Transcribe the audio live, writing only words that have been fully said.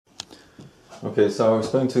Okay, so I was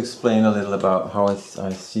going to explain a little about how I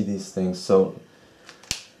see these things. So,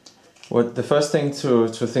 what the first thing to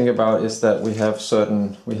think about is that we have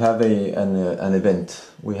an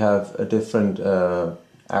event. We have a different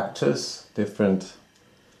actors, different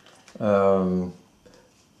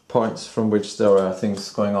points from which there are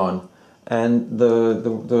things going on. And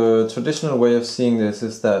the traditional way of seeing this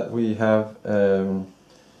is that we have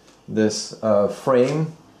this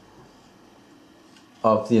frame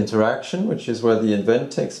of the interaction, which is where the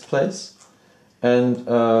event takes place, and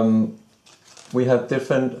we have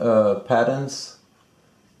different patterns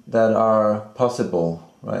that are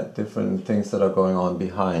possible, right? Different things that are going on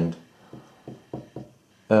behind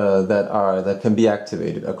that can be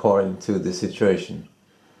activated according to the situation.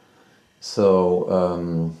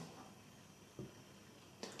 So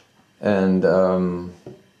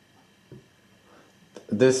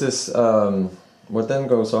this is what then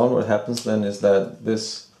goes on. What happens then is that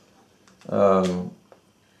this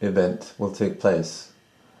event will take place,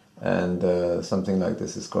 and something like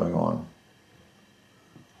this is going on.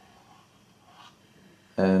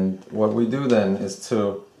 And what we do then is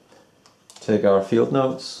to take our field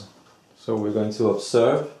notes. So we're going to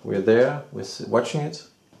observe, we're there, we're watching it,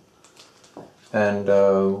 and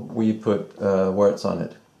we put words on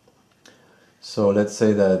it. So let's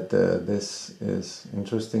say that this is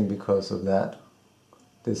interesting because of that.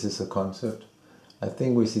 This is a concept. I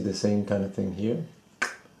think we see the same kind of thing here.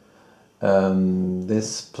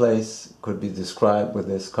 This place could be described with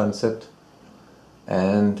this concept,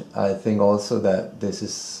 and I think also that this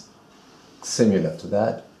is similar to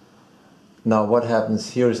that. Now what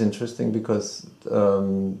happens here is interesting because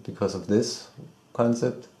of this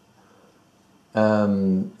concept.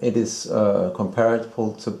 It is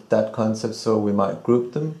comparable to that concept, so we might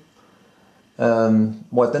group them.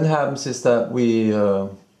 What then happens is that we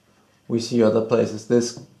see other places.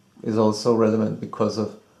 This is also relevant because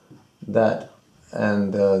of that,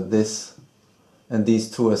 and this and these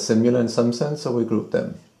two are similar in some sense, so we group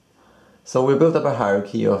them. So we build up a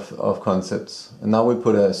hierarchy of concepts, and now we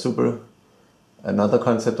put another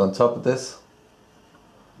concept on top of this,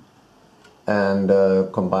 and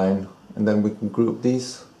combine, and then we can group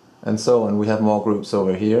these, and so on. We have more groups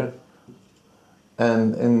over here,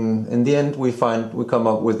 and in the end we come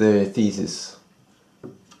up with a thesis,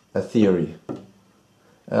 a theory,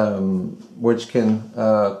 which can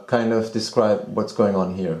kind of describe what's going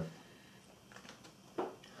on here.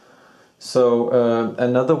 So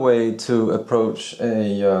another way to approach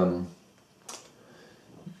to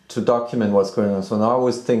document what's going on. So now I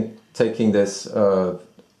was taking this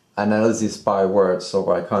analysis by words or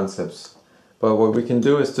by concepts, but what we can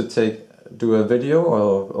do is to do a video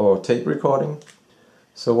or tape recording.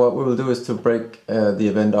 So what we will do is to break the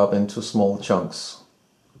event up into small chunks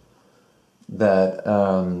that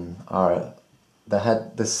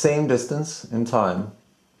had the same distance in time,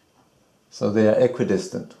 so they are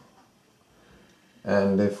equidistant.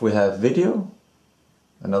 And if we have video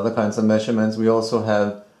and other kinds of measurements, we also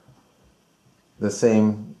have the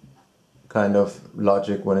same kind of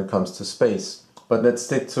logic when it comes to space. But let's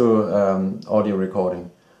stick to audio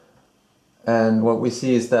recording. And what we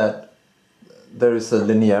see is that there is a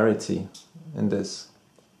linearity in this,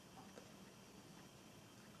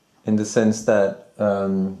 in the sense that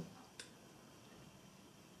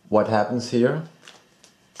what happens here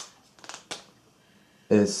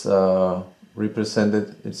is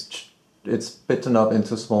represented, it's bitten up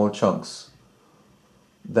into small chunks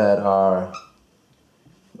that are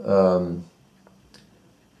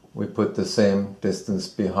we put the same distance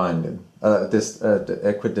behind them, the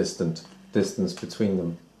equidistant distance between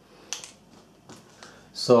them.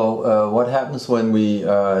 So what happens when we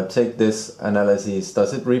take this analysis?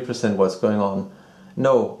 Does it represent what's going on?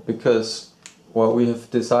 No, because what we have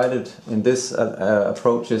decided in this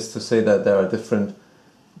approach is to say that there are different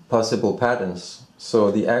possible patterns.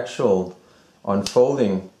 So the actual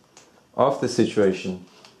unfolding of the situation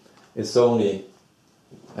is only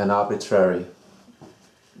an arbitrary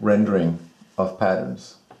rendering of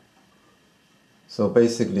patterns. So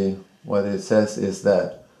basically what it says is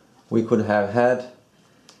that we could have had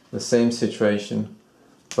the same situation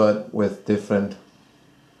but with different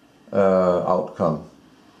outcome,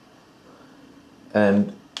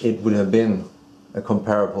 and it would have been a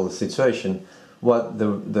comparable situation. What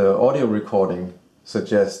the audio recording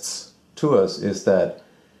suggests to us is that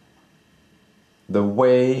the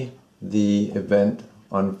way the event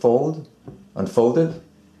unfolded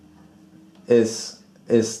is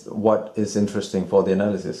what is interesting for the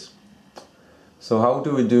analysis. So how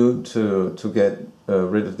do we do to get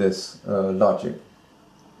rid of this logic?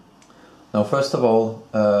 Now, first of all,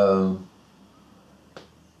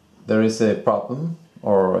 there is a problem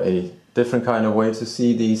or a different kind of way to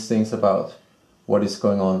see these things about what is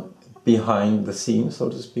going on behind the scene, so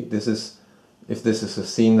to speak. This is, if this is a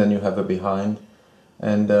scene, then you have a behind.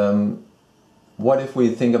 And what if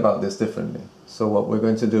we think about this differently? So what we're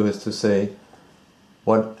going to do is to say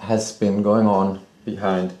what has been going on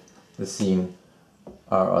behind the scene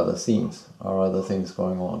are other scenes, are other things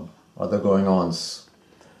going on, other going-ons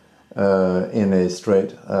in a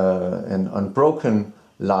straight and unbroken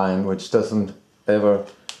line, which doesn't ever,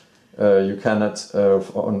 you cannot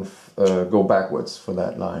go backwards for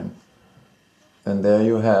that line. And there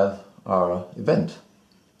you have our event.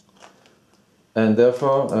 And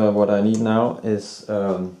therefore what I need now is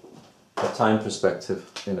a time perspective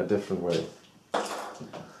in a different way.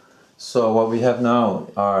 So what we have now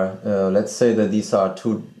are, let's say that these are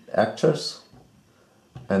two actors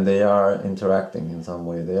and they are interacting in some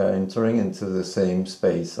way. They are entering into the same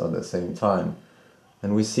space at the same time.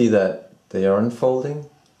 And we see that they are unfolding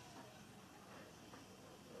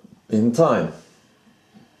in time.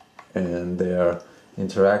 And their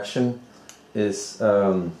interaction is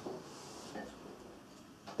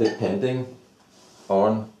depending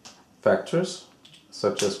on factors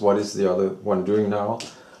such as what is the other one doing now.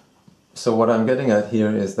 So what I'm getting at here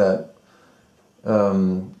is that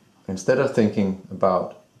instead of thinking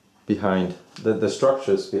about behind the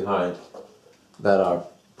structures behind that are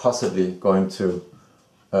possibly going to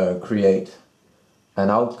create an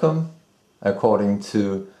outcome according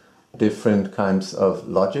to different kinds of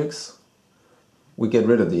logics, we get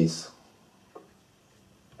rid of these.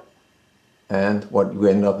 And what we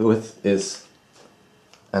end up with is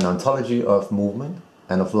an ontology of movement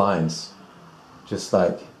and of lines, just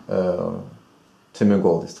like Tim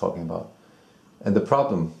is talking about. And the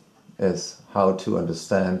problem is how to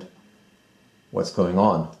understand what's going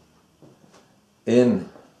on in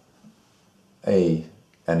an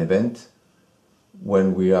event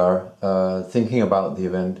when we are thinking about the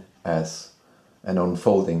event as an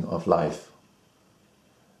unfolding of life,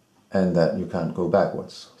 and that you can't go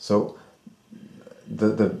backwards. So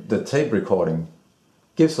the tape recording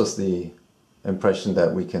gives us the impression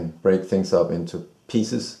that we can break things up into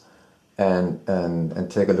pieces and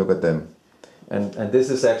take a look at them. And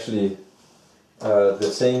this is actually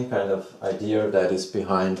the same kind of idea that is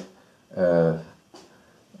behind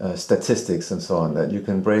statistics and so on, that you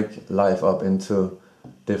can break life up into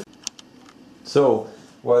different... So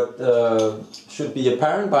what should be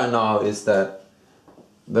apparent by now is that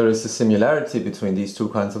there is a similarity between these two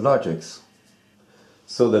kinds of logics.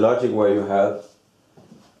 So the logic where you have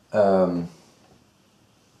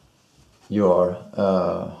your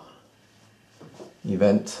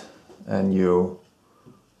event and you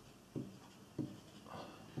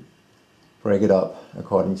break it up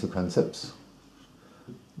according to concepts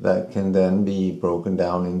that can then be broken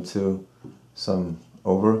down into some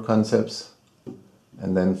over concepts,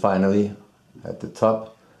 and then finally at the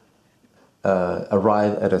top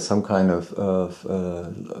arrive at some kind of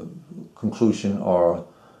conclusion or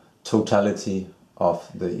totality of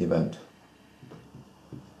the event.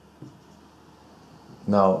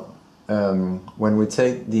 Now, when we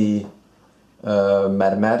take the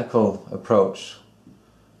mathematical approach,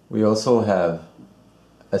 we also have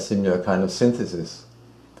a similar kind of synthesis.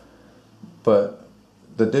 But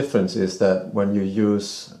the difference is that when you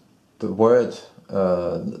use the word,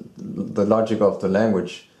 the logic of the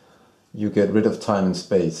language, you get rid of time and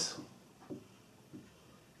space.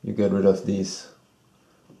 You get rid of these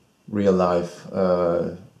real life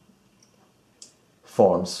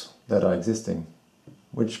forms that are existing,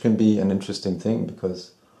 which can be an interesting thing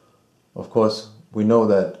because, of course, we know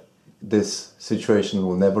that this situation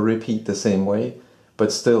will never repeat the same way,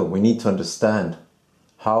 but still we need to understand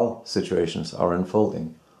how situations are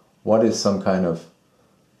unfolding. What is some kind of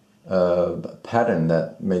pattern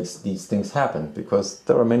that makes these things happen? Because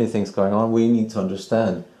there are many things going on. We need to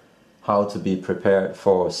understand how to be prepared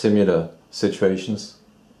for similar situations,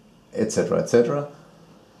 etc., etc.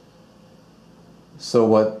 So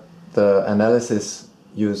what the analysis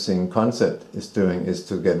using concept is doing is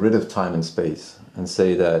to get rid of time and space and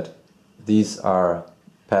say that these are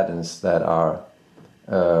patterns that are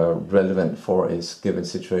relevant for a given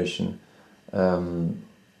situation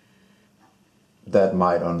that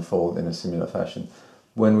might unfold in a similar fashion.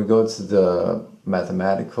 When we go to the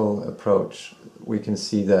mathematical approach, we can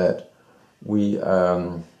see that we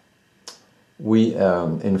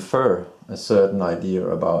infer a certain idea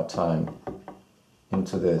about time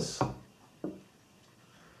into this.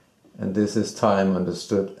 And this is time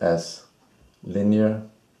understood as linear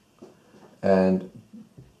and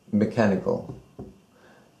mechanical.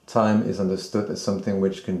 Time is understood as something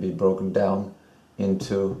which can be broken down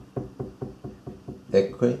into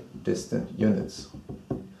equidistant units.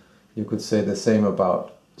 You could say the same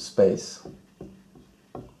about space.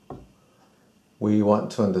 We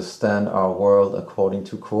want to understand our world according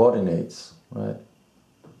to coordinates, right?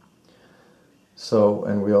 So,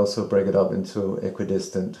 and we also break it up into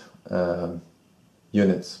equidistant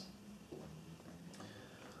units.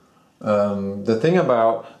 The thing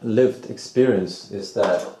about lived experience is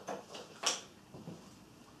that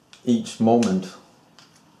each moment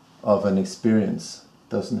of an experience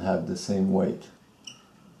doesn't have the same weight.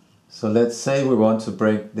 So let's say we want to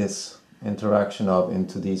break this interaction up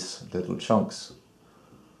into these little chunks.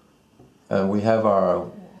 And we have our,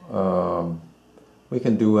 we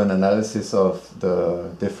can do an analysis of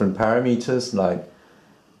the different parameters, like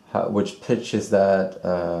which pitch is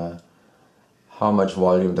that, how much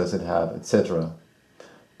volume does it have, etc.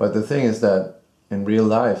 But the thing is that in real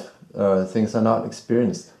life, things are not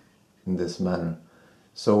experienced in this manner.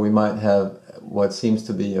 So we might have what seems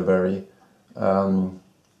to be a very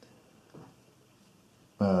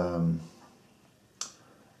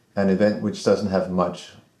an event which doesn't have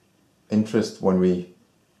much interest when we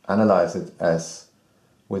analyze it as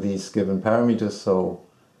with these given parameters. So,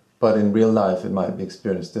 but in real life it might be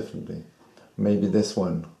experienced differently. Maybe this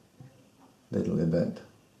one little event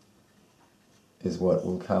is what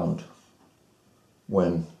will count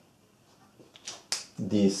when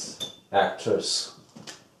these actors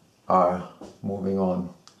are moving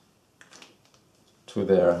on to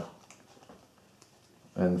their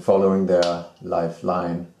and following their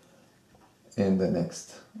lifeline in the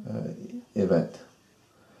next event.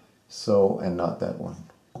 So, and not that one.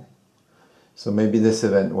 So maybe this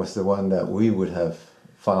event was the one that we would have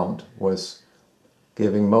found was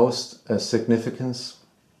giving most significance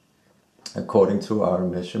according to our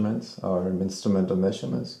measurements, our instrument of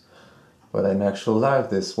measurements. But in actual life,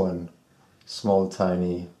 this one, small,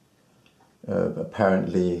 tiny,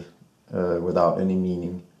 apparently without any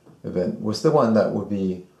meaning event, was the one that would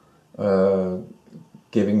be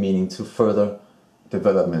giving meaning to further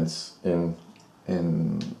developments in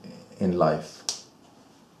life.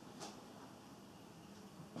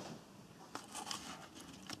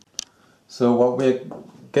 So what we're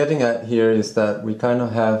getting at here is that we kind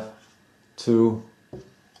of have two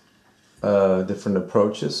different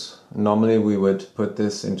approaches. Normally we would put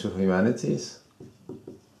this into humanities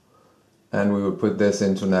and we would put this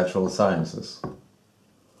into natural sciences.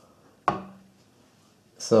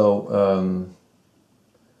 So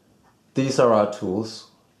these are our tools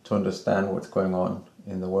to understand what's going on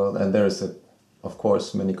in the world, and there's of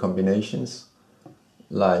course many combinations,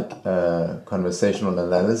 like conversational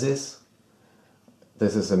analysis.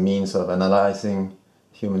 This is a means of analyzing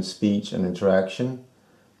human speech and interaction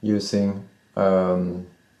using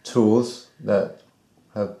tools that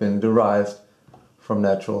have been derived from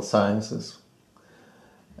natural sciences.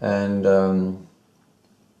 And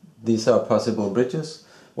these are possible bridges.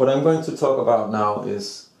 What I'm going to talk about now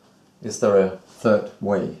is there a third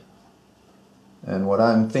way? And what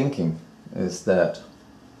I'm thinking is that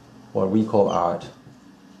what we call art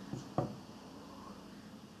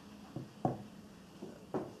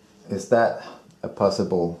is that a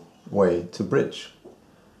possible way to bridge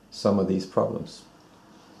some of these problems.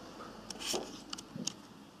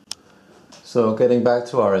 So getting back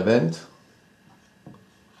to our event,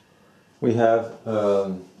 we have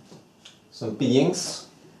some beings,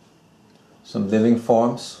 some living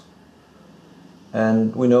forms,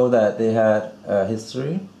 and we know that they had a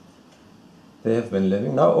history. They have been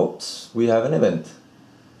living. Now, oops, we have an event.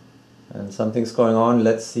 And something's going on,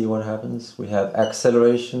 let's see what happens. We have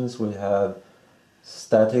accelerations, we have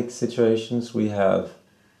static situations, we have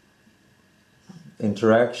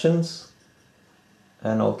interactions,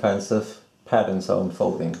 and all kinds of patterns are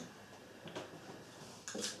unfolding.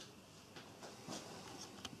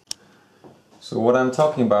 So what I'm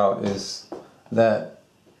talking about is that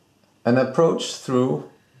an approach through,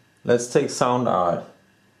 let's take sound art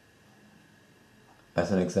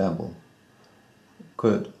as an example,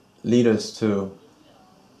 could lead us to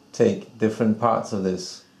take different parts of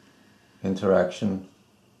this interaction,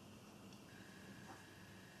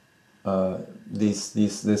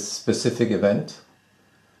 this specific event,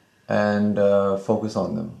 and focus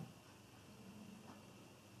on them.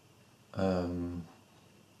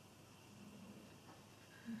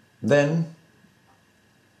 Then,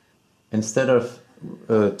 instead of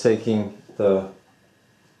taking the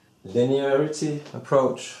linearity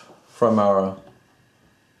approach from our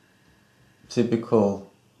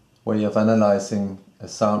typical way of analyzing a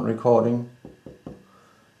sound recording,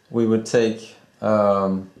 we would take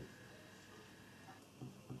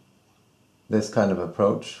this kind of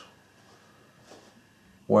approach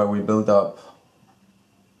where we build up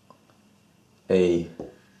a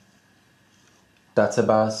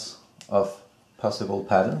database of possible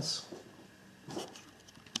patterns.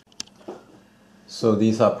 So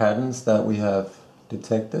these are patterns that we have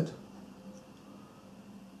detected,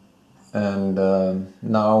 and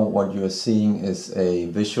now what you are seeing is a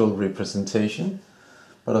visual representation,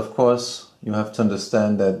 but of course you have to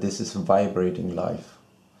understand that this is vibrating life.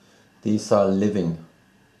 These are living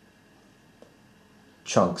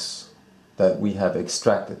chunks that we have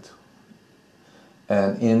extracted,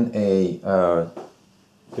 and in a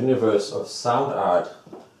universe of sound art,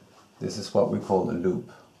 this is what we call a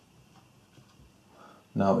loop.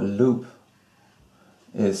 Now a loop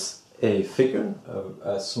is a figure,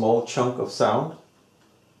 a small chunk of sound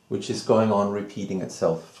which is going on repeating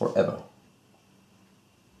itself forever.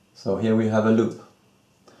 So here we have a loop.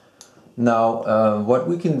 Now what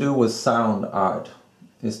we can do with sound art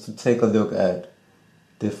is to take a look at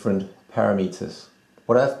different parameters.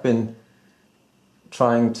 What I've been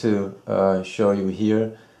trying to show you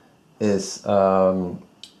here is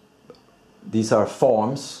these are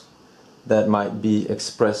forms that might be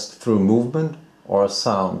expressed through movement or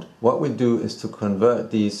sound. What we do is to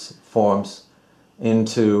convert these forms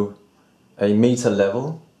into a meta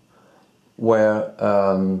level where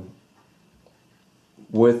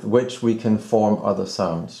with which we can form other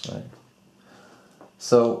sounds, right?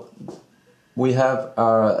 So we have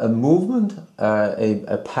a movement,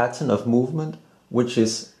 a pattern of movement which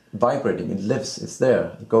is vibrating, it lives, it's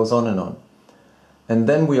there, it goes on. And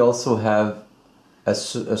then we also have a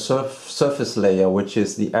surface layer, which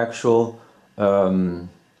is the actual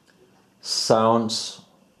sound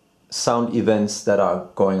events that are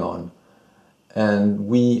going on. And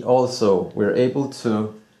we're able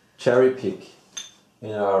to cherry pick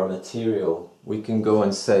in our material. We can go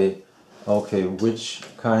and say, okay, which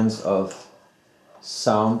kinds of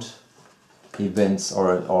sound events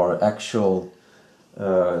or actual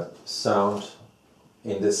sound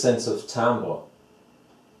in the sense of timbre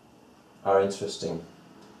are interesting.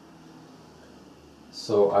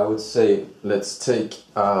 So I would say, let's take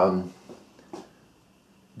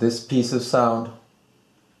this piece of sound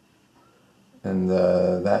and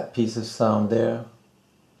that piece of sound there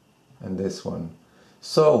and this one.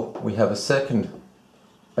 So we have a second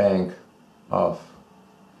bank of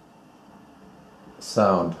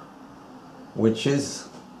sound, which is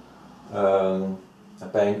a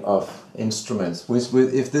bank of instruments.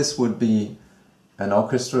 If this would be an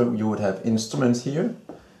orchestra, you would have instruments here,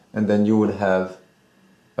 and then you would have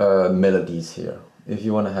melodies here, if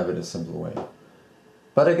you want to have it a simple way.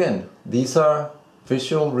 But again, these are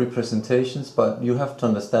visual representations, but you have to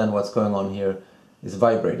understand what's going on here is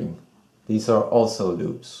vibrating. These are also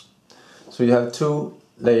loops. So you have two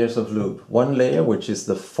layers of loop. One layer which is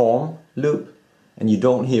the form loop, and you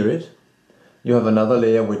don't hear it. You have another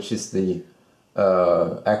layer which is the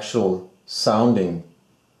actual sounding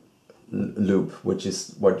loop, which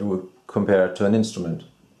is what you would compare to an instrument.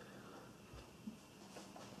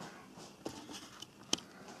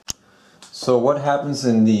 So what happens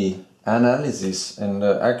in the analysis, and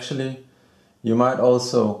actually you might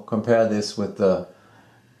also compare this with the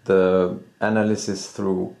analysis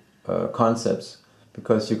through concepts,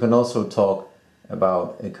 because you can also talk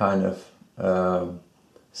about a kind of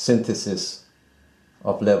synthesis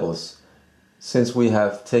of levels. Since we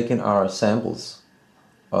have taken our samples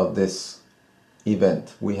of this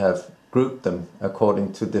event, we have grouped them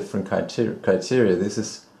according to different criteria. This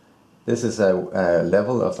is a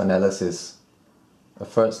level of analysis, a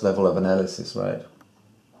first level of analysis, right?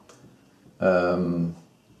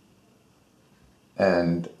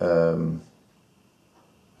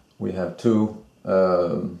 We have two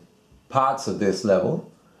parts of this level.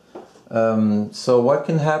 So what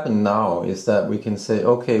can happen now is that we can say,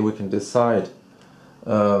 okay, we can decide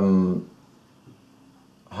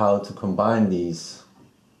how to combine these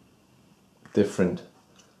different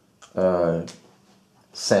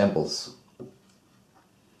samples.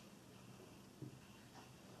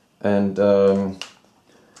 And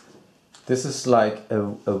this is like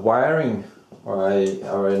a wiring or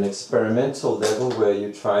an experimental level where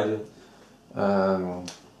you try to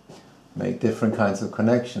make different kinds of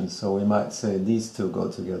connections. So we might say these two go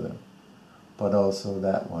together, but also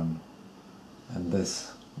that one and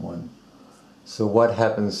this one. So what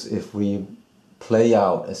happens if we play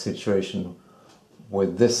out a situation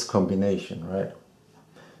with this combination, right?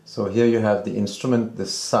 So here you have the instrument, the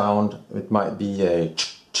sound. It might be a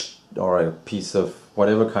or a piece of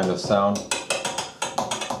whatever kind of sound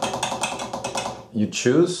you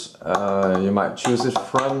choose. You might choose it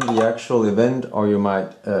from the actual event, or you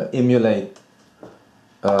might emulate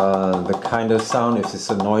the kind of sound, if it's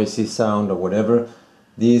a noisy sound or whatever.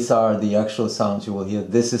 These are the actual sounds you will hear.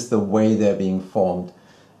 This is the way they're being formed.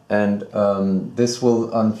 And this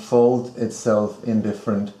will unfold itself in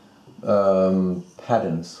different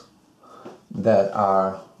patterns that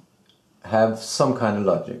have some kind of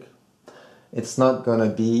logic. It's not going to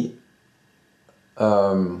be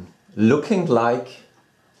looking like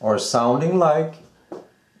or sounding like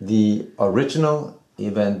the original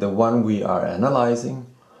event, the one we are analyzing,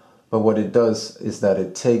 but what it does is that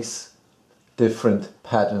it takes different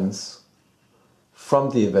patterns from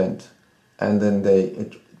the event and then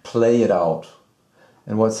it play it out.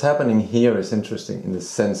 And what's happening here is interesting in the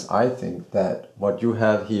sense, I think, that what you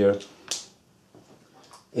have here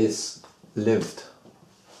is lived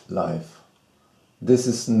life. This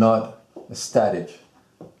is not a static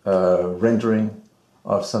rendering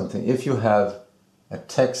of something. If you have a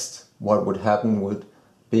text, what would happen would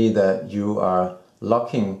be that you are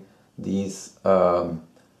locking these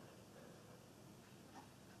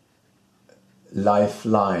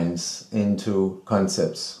lifelines into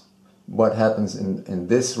concepts. What happens in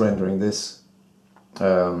this rendering, this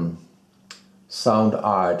sound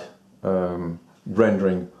art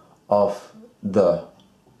rendering of the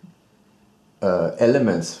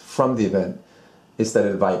elements from the event, is that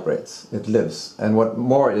it vibrates, it lives. And what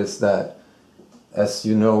more is that, as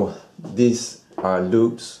you know, these are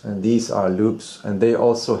loops and these are loops, and they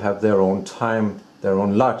also have their own time, their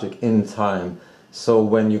own logic in time. So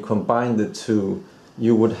when you combine the two,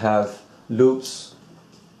 you would have loops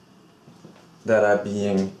that are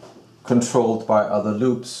being controlled by other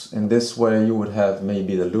loops. In this way you would have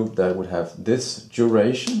maybe the loop that would have this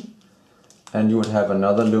duration, and you would have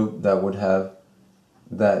another loop that would have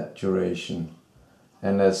that duration.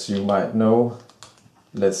 And as you might know,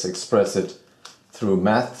 let's express it through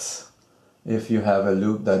maths. If you have a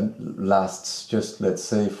loop that lasts just, let's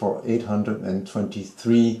say, for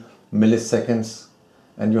 823 milliseconds,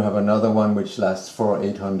 and you have another one which lasts for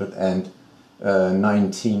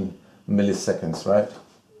 819 milliseconds, right?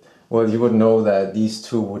 Well, you would know that these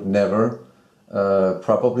two would never,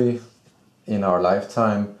 probably in our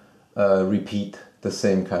lifetime, repeat the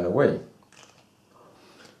same kind of way.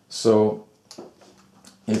 So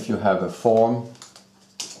if you have a form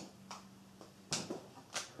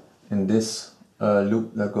in this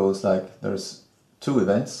loop that goes like, there's two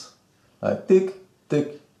events, like tick,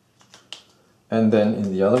 tick, and then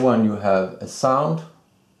in the other one you have a sound,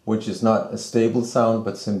 which is not a stable sound,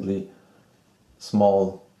 but simply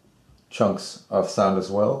small chunks of sound as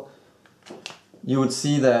well. You would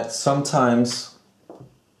see that sometimes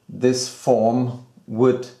this form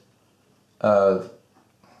would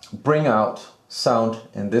bring out sound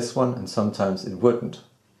in this one, and sometimes it wouldn't,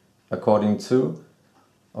 according to,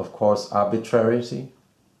 of course, arbitrarity,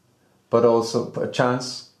 but also a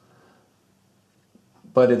chance,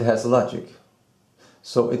 but it has logic.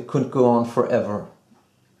 So it could go on forever,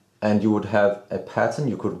 and you would have a pattern,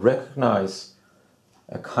 you could recognize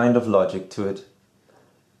a kind of logic to it,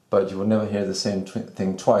 but you would never hear the same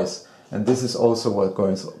thing twice. And this is also what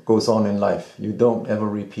goes on in life. You don't ever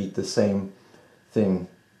repeat the same thing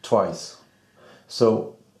twice.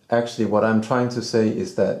 So actually what I'm trying to say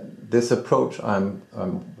is that this approach I'm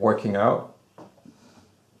working out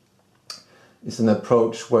is an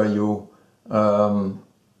approach where you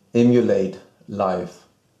emulate life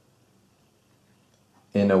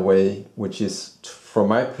in a way which is, from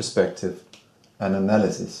my perspective, an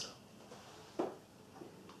analysis.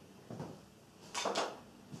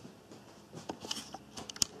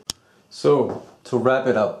 So, to wrap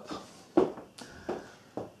it up,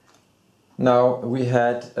 now we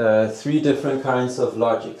had three different kinds of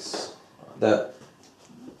logics that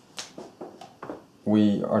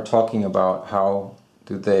we are talking about. How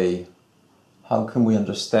can we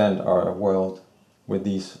understand our world with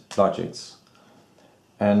these logics?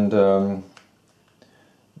 And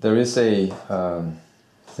there is a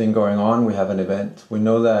thing going on. We have an event. We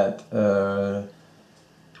know that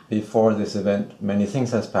before this event many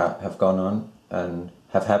things have gone on and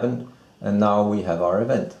have happened, and now we have our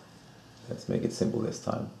event. Let's make it simple this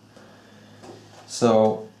time.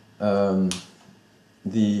 So the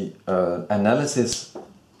analysis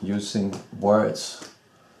using words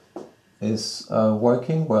is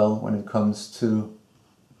working well when it comes to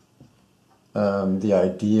the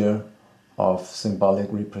idea of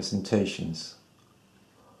symbolic representations,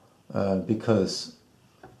 because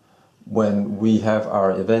when we have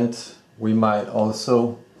our event, we might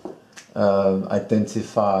also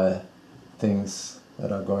identify things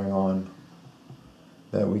that are going on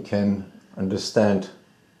that we can understand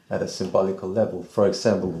at a symbolical level. For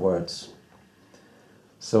example, words.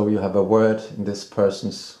 So you have a word in this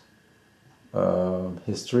person's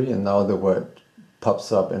history, and now the word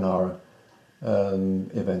pops up in our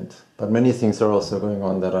event. But many things are also going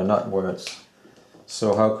on that are not words.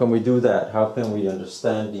 So how can we do that? How can we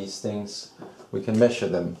understand these things? We can measure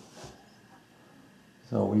them.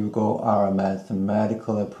 So we would go, our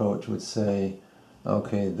mathematical approach would say,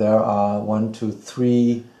 okay, there are 1, 2,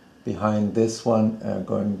 3 behind this one,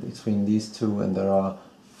 going between these two, and there are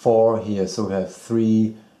 4 here, so we have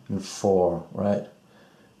 3 and 4, right?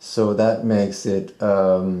 So that makes it,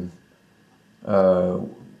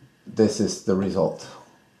 this is the result.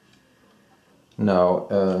 Now,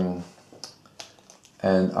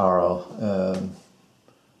 and our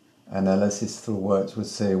analysis through words would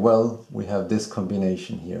say, well, we have this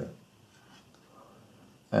combination here,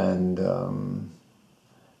 and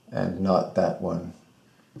not that one.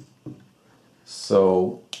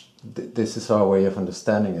 So this is our way of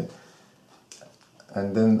understanding it.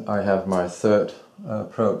 And then I have my third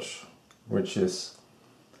approach, which is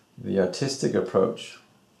the artistic approach.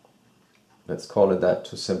 Let's call it that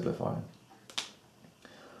to simplify.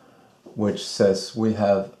 Which says we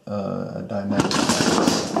have a dynamic.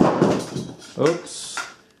 Oops.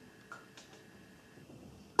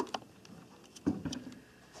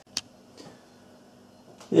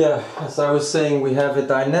 Yeah, as I was saying, we have a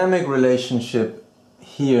dynamic relationship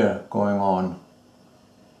here going on.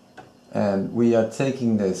 And we are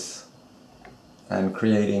taking this and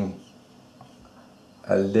creating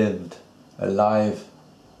a lived, alive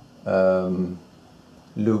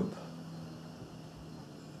loop.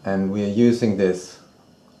 And we are using this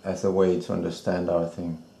as a way to understand our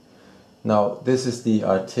thing. Now, this is the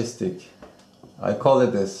artistic, I call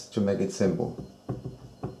it this to make it simple,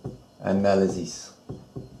 analysis.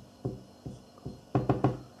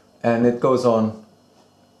 And it goes on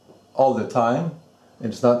all the time.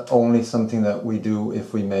 It's not only something that we do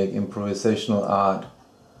if we make improvisational art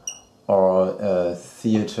or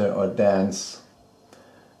theater or dance.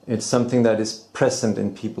 It's something that is present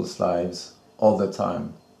in people's lives all the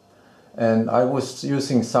time. And I was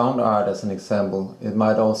using sound art as an example. It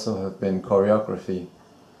might also have been choreography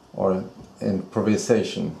or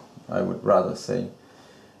improvisation, I would rather say.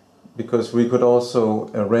 Because we could also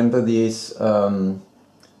render these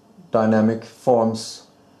dynamic forms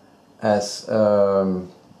as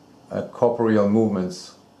corporeal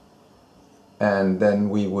movements, and then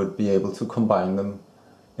we would be able to combine them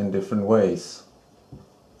in different ways,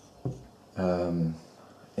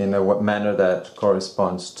 in a manner that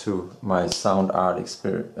corresponds to my sound art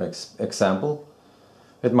example.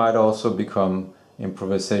 It might also become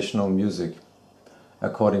improvisational music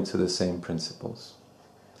according to the same principles.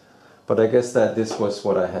 But I guess that this was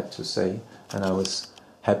what I had to say, and I was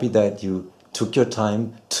happy that you took your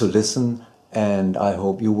time to listen, and I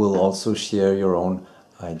hope you will also share your own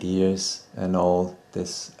ideas and all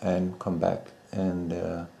this and come back, and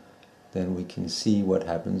then we can see what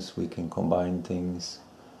happens. We can combine things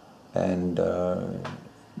and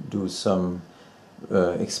do some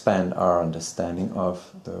expand our understanding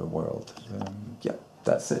of the world. Yeah,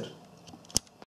 that's it.